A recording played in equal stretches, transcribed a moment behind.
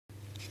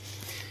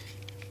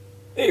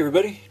Hey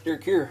everybody,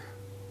 Derek here.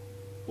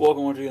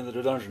 Welcome once again to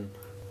the dungeon.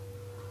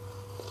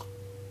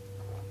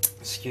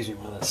 Excuse me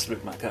while I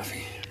slip my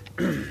coffee.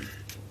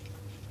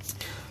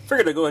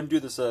 Figured I'd go ahead and do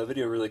this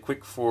video really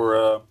quick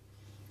for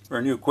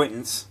a new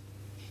acquaintance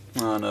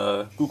on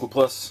Google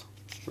Plus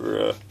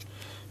for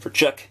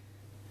Chuck.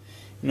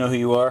 You know who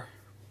you are.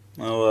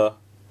 I'll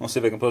see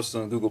if I can post it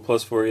on Google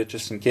Plus for you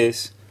just in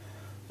case.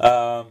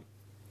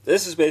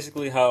 This is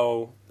basically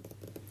how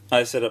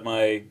I set up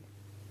my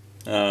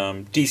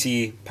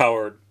DC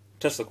powered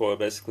Tesla coil,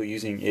 basically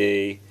using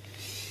a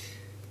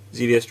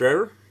ZVS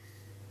driver,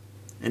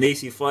 an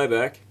AC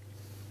flyback,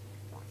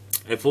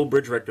 a full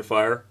bridge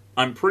rectifier.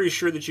 I'm pretty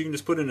sure that you can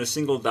just put in a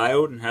single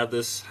diode and have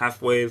this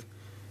half wave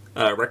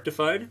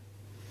rectified.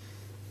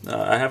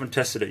 I haven't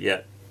tested it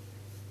yet.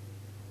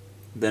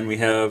 Then we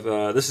have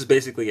this is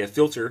basically a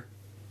filter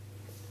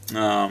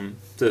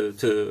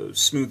to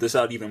smooth this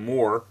out even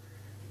more.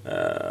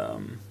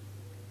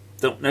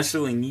 Don't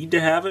necessarily need to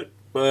have it,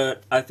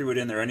 but I threw it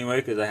in there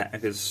anyway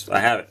because I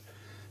have it.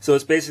 So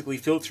it's basically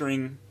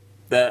filtering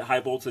that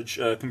high voltage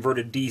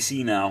converted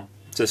DC now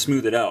to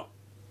smooth it out.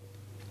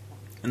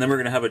 And then we're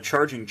going to have a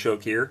charging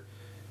choke here,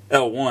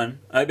 L1.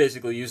 I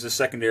basically use the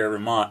secondary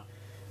remote.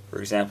 For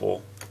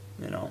example,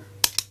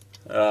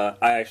 I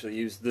actually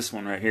used this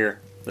one right here,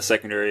 the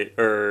secondary,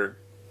 or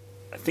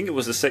I think it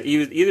was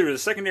either the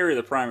secondary or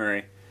the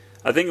primary.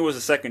 I think it was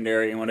the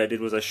secondary, and what I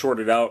did was I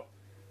shorted out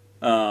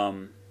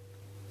the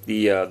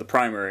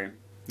primary.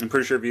 I'm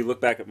pretty sure if you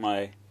look back at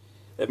my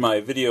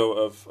video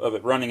of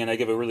it running and I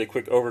give a really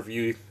quick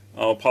overview,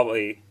 I'll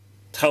probably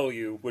tell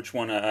you which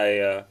one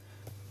I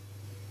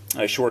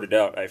shorted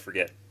out. I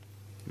forget.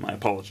 My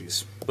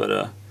apologies.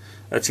 But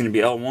that's going to be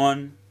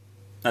L1.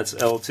 That's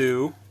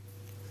L2.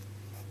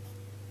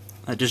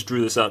 I just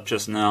drew this out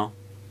just now,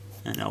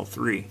 and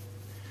L3.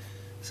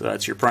 So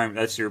that's your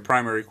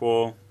primary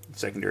coil,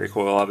 secondary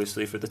coil,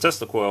 obviously for the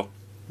Tesla coil,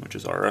 which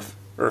is RF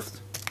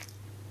earthed.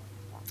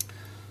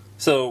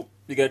 So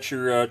you got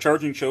your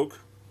charging choke.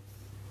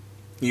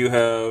 You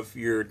have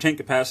your tank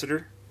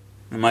capacitor.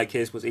 In my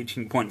case, was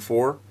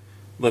 18.4,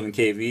 11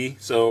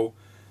 kV. So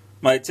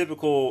my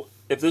typical,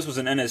 if this was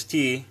an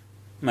NST,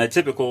 my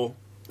typical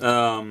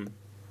value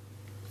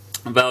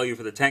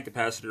for the tank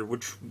capacitor,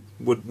 which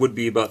would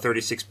be about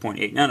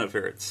 36.8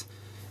 nanofarads.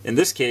 In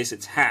this case,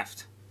 it's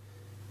halved.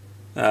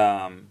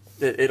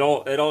 It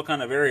all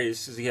kind of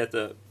varies. Because you have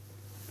to.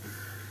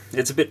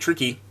 It's a bit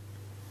tricky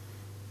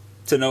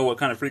to know what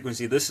kind of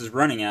frequency this is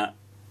running at.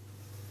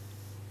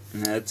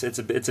 It's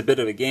a bit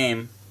of a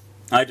game.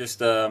 I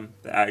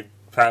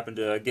happened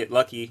to get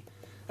lucky.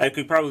 I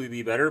could probably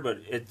be better, but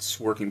it's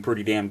working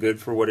pretty damn good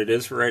for what it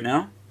is for right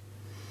now.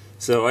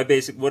 So I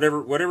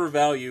whatever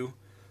value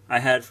I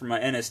had for my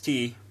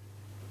NST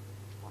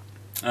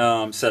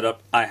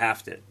setup, I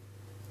halved it.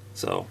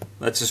 So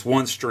that's just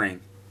one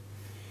string.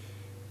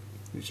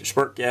 There's your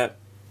spark gap,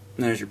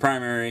 and there's your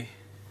primary,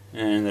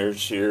 and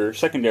there's your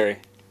secondary.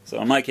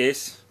 So in my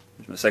case,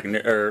 my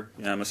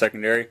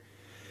secondary.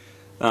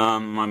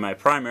 On my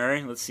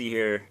primary, let's see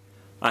here,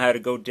 I had to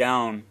go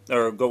down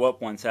or go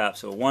up one tap.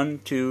 So 1,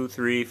 2,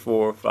 3,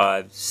 4,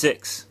 5,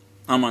 6.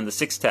 I'm on the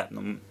 6th tap.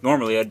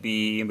 Normally I'd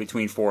be in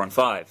between 4 and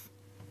 5,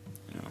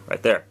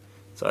 right there.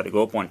 So I had to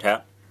go up one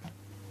tap,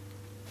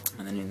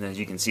 and then as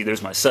you can see,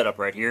 there's my setup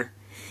right here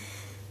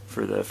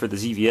for the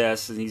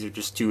ZVS. And these are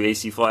just two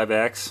AC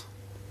flybacks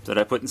that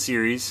I put in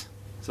series,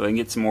 so I can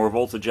get some more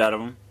voltage out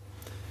of them.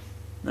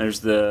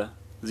 There's the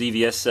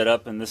ZVS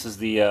setup, and this is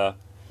the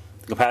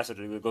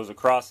capacitor that goes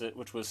across it,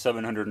 which was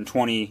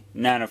 720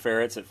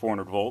 nanofarads at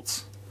 400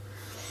 volts.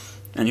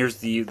 And here's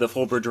the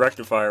full bridge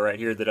rectifier right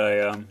here that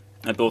I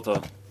built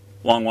a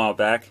long while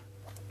back.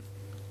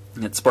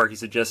 And Sparky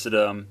suggested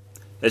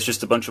it's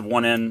just a bunch of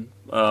 1N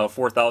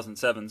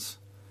 4007s.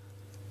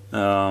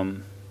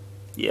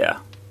 Yeah,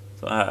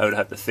 so I would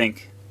have to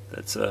think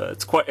that's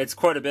it's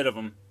quite a bit of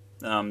them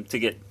to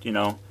get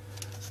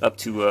up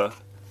to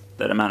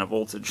that amount of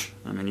voltage.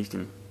 I mean, you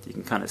can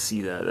kind of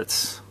see that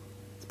it's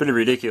pretty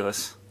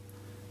ridiculous.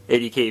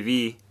 80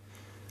 kV.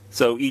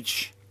 So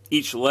each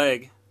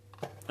leg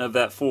of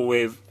that full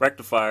wave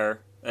rectifier,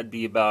 that'd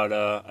be about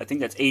I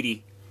think that's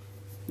 80.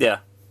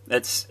 Yeah,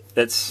 that's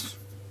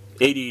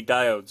 80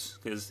 diodes,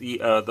 because the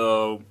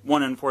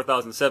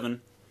 1N4007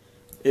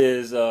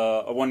 is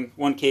a 1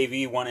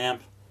 kV 1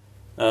 amp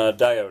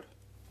diode.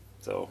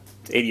 So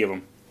it's 80 of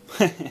them.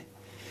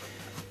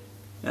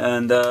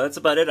 And that's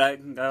about it. I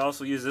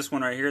also use this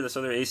one right here, this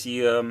other AC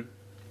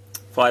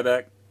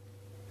flyback.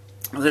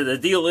 The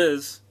deal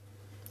is,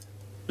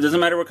 it doesn't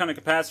matter what kind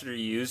of capacitor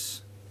you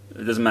use.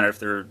 It doesn't matter if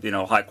they're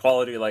high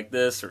quality like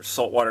this or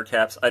saltwater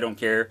caps. I don't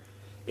care.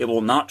 It will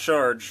not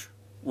charge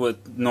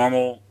with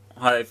normal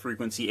high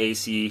frequency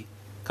AC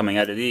coming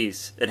out of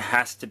these. It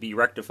has to be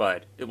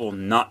rectified. It will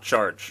not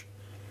charge.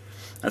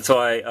 That's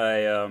why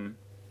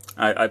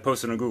I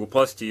posted on Google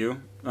Plus to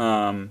you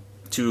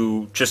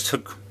to just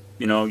hook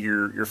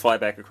your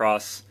flyback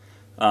across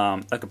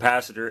a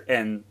capacitor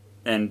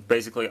and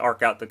basically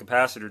arc out the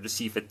capacitor to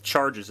see if it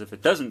charges. If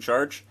it doesn't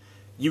charge,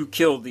 you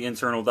killed the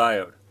internal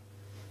diode.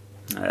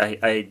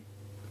 I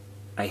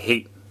I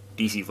hate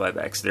DC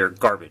flybacks. They're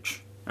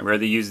garbage. I'd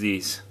rather use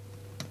these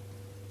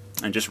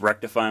and just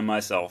rectify them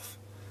myself.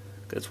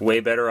 It's way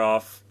better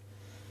off.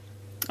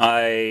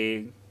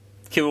 I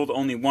killed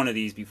only one of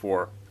these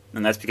before,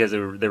 and that's because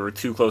they were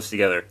too close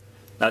together.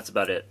 That's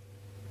about it.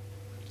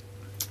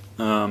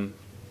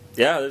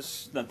 Yeah,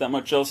 there's not that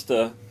much else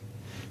to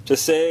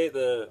say.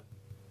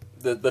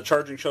 The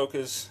charging choke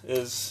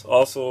is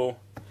also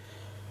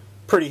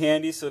pretty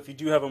handy, so if you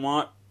do have a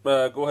mott,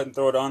 go ahead and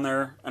throw it on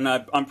there. And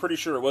I'm pretty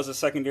sure it was a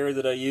secondary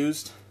that I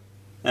used.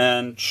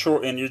 And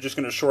you're just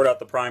going to short out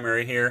the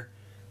primary here.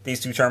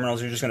 These two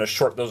terminals, you're just going to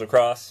short those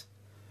across.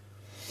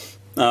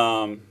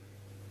 Yeah,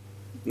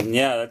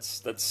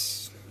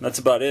 that's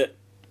about it.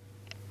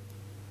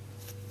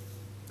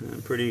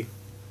 Pretty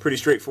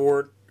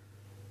straightforward.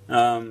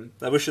 I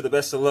wish you the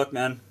best of luck,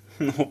 man.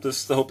 I hope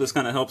this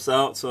kind of helps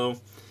out. So,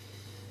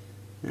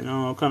 you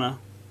know, I'll kind of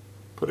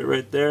put it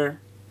right there.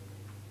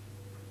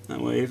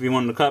 That way, if you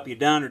want to copy it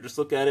down or just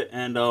look at it,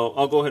 and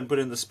I'll go ahead and put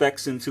in the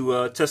specs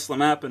into Tesla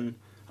Map, and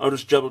I'll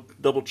just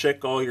double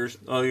check all your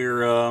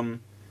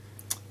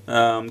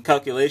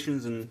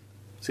calculations and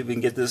see if we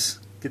can get this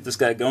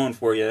guy going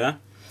for you. Yeah?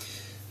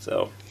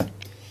 So,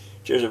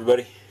 cheers,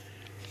 everybody.